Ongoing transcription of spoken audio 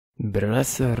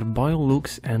Bresser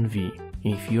Biolux NV.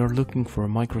 If you are looking for a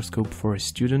microscope for a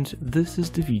student, this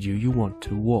is the video you want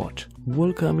to watch.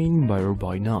 Welcome in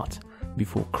BuyOrBuyNot.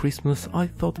 Before Christmas I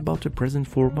thought about a present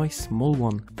for my small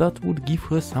one that would give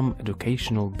her some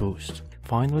educational boost.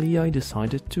 Finally I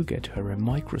decided to get her a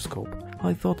microscope.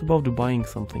 I thought about buying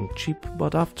something cheap,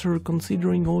 but after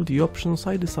considering all the options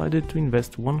I decided to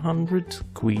invest 100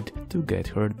 quid to get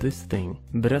her this thing.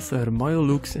 Bresser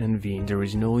Biolux NV. There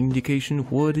is no indication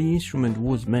where the instrument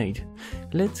was made.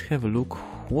 Let's have a look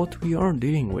what we are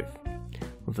dealing with.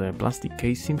 The plastic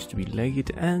case seems to be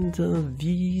laid, and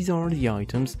these are the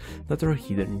items that are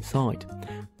hidden inside.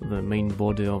 The main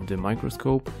body of the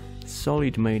microscope,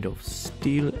 solid made of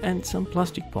steel, and some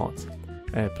plastic parts.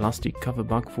 A plastic cover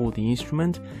bag for the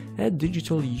instrument, a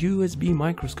digital USB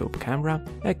microscope camera,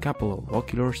 a couple of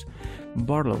oculars,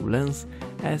 Barlow lens,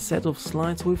 a set of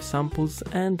slides with samples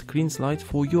and clean slides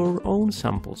for your own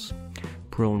samples,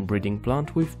 prawn breeding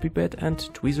plant with pipette and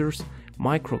tweezers,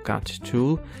 microcut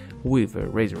tool with a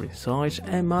razor inside,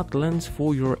 a matte lens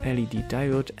for your LED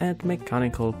diode, and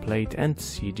mechanical plate and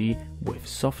CD with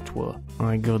software.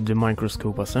 I got the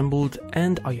microscope assembled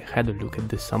and I had a look at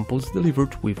the samples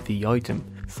delivered with the item,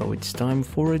 so it's time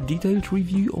for a detailed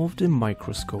review of the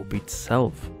microscope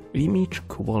itself. Image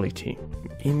quality.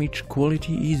 Image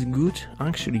quality is good,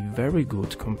 actually very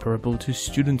good, comparable to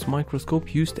student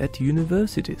microscope used at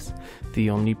universities.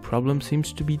 The only problem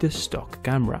seems to be the stock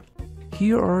camera.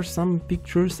 Here are some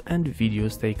pictures and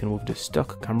videos taken with the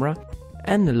stock camera,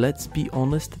 and let's be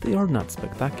honest, they are not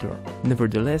spectacular.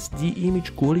 Nevertheless, the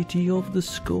image quality of the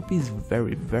scope is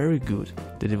very good.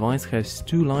 The device has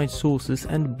two light sources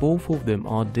and both of them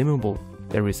are dimmable.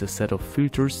 There is a set of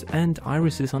filters and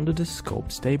irises under the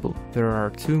scope stable. There are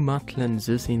two matte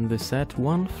lenses in the set,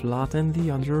 one flat and the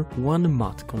other one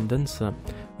matte condenser.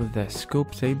 The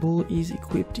scope table is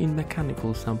equipped in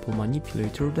mechanical sample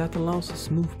manipulator that allows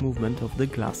smooth movement of the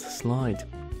glass slide.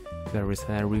 There is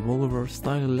a revolver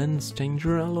style lens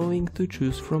changer allowing to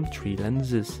choose from 3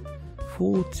 lenses,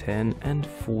 4, 10 and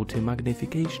 40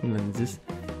 magnification lenses.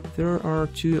 There are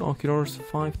 2 oculars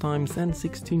 5 times and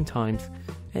 16 times,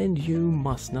 and you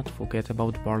must not forget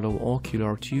about Barlow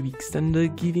ocular tube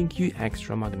extender giving you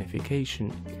extra magnification,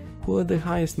 where the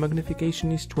highest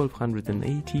magnification is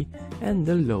 1280 and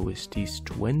the lowest is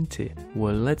 20.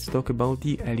 Well, let's talk about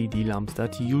the LED lamps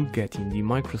that you'll get in the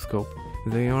microscope.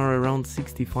 They are around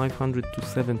 6500 to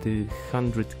 7000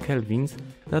 kelvins,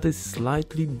 that is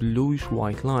slightly bluish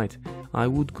white light. I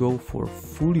would go for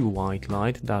fully white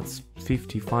light, that's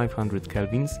 5500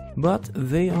 kelvins, but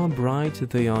they are bright,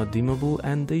 they are dimmable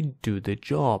and they do the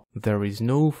job. There is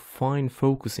no fine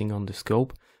focusing on the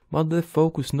scope, but the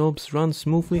focus knobs run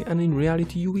smoothly and in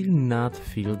reality you will not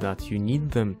feel that you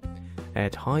need them.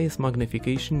 At highest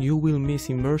magnification you will miss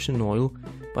immersion oil,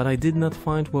 but I did not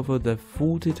find whether the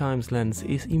 40 times lens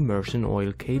is immersion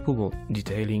oil capable.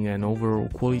 Detailing and overall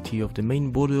quality of the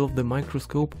main body of the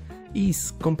microscope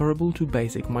is comparable to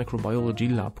basic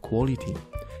microbiology lab quality.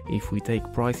 If we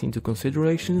take price into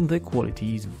consideration, the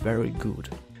quality is very good.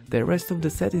 The rest of the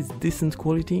set is decent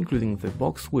quality, including the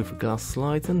box with glass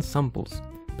slides and samples.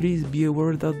 Please be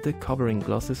aware that the covering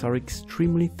glasses are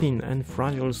extremely thin and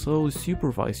fragile, so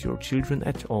supervise your children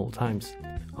at all times.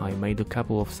 I made a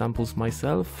couple of samples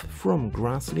myself from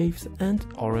grass leaves and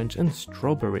orange and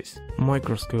strawberries.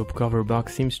 Microscope cover bag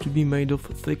seems to be made of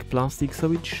thick plastic,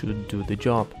 so it should do the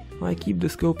job. I keep the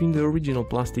scope in the original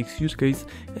plastic suitcase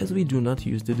as we do not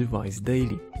use the device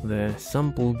daily. The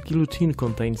sample guillotine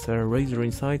contains a razor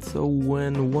inside, so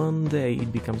when one day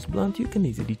it becomes blunt you can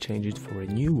easily change it for a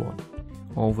new one.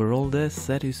 Overall the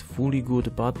set is fully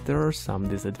good, but there are some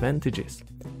disadvantages.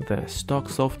 The stock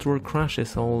software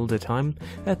crashes all the time,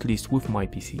 at least with my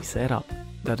PC setup.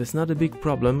 That is not a big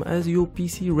problem, as your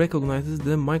PC recognizes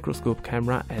the microscope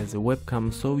camera as a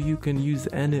webcam, so you can use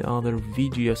any other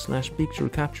video/picture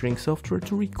capturing software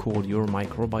to record your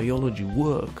microbiology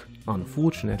work.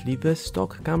 Unfortunately, the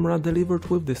stock camera delivered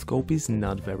with the scope is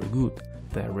not very good.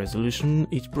 The resolution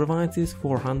it provides is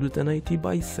 480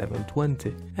 by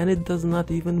 720, and it does not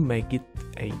even make it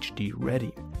HD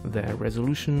ready. The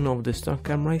resolution of the stock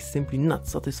camera is simply not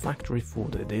satisfactory for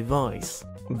the device.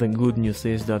 The good news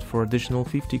is that for additional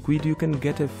 50 quid you can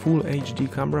get a full HD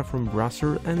camera from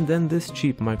Bresser, and then this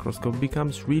cheap microscope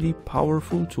becomes really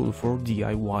powerful tool for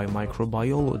DIY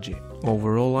microbiology.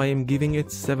 Overall I am giving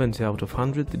it 70 out of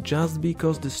 100 just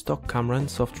because the stock camera and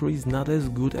software is not as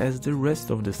good as the rest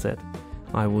of the set.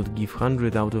 I would give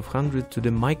 100 out of 100 to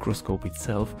the microscope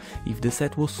itself if the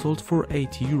set was sold for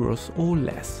 80 euros or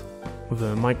less.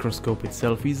 The microscope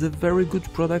itself is a very good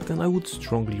product and I would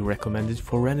strongly recommend it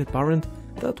for any parent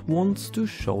that wants to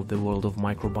show the world of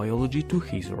microbiology to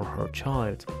his or her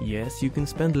child. Yes, you can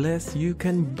spend less, you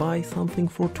can buy something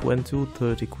for 20 or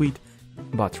 30 quid,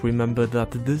 but remember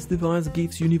that this device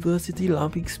gives university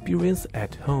lab experience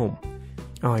at home.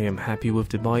 I am happy with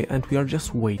the buy and we are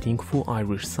just waiting for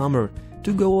Irish summer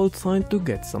to go outside to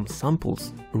get some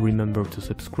samples. Remember to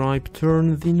subscribe,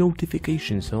 turn the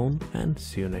notifications on, and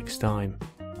see you next time.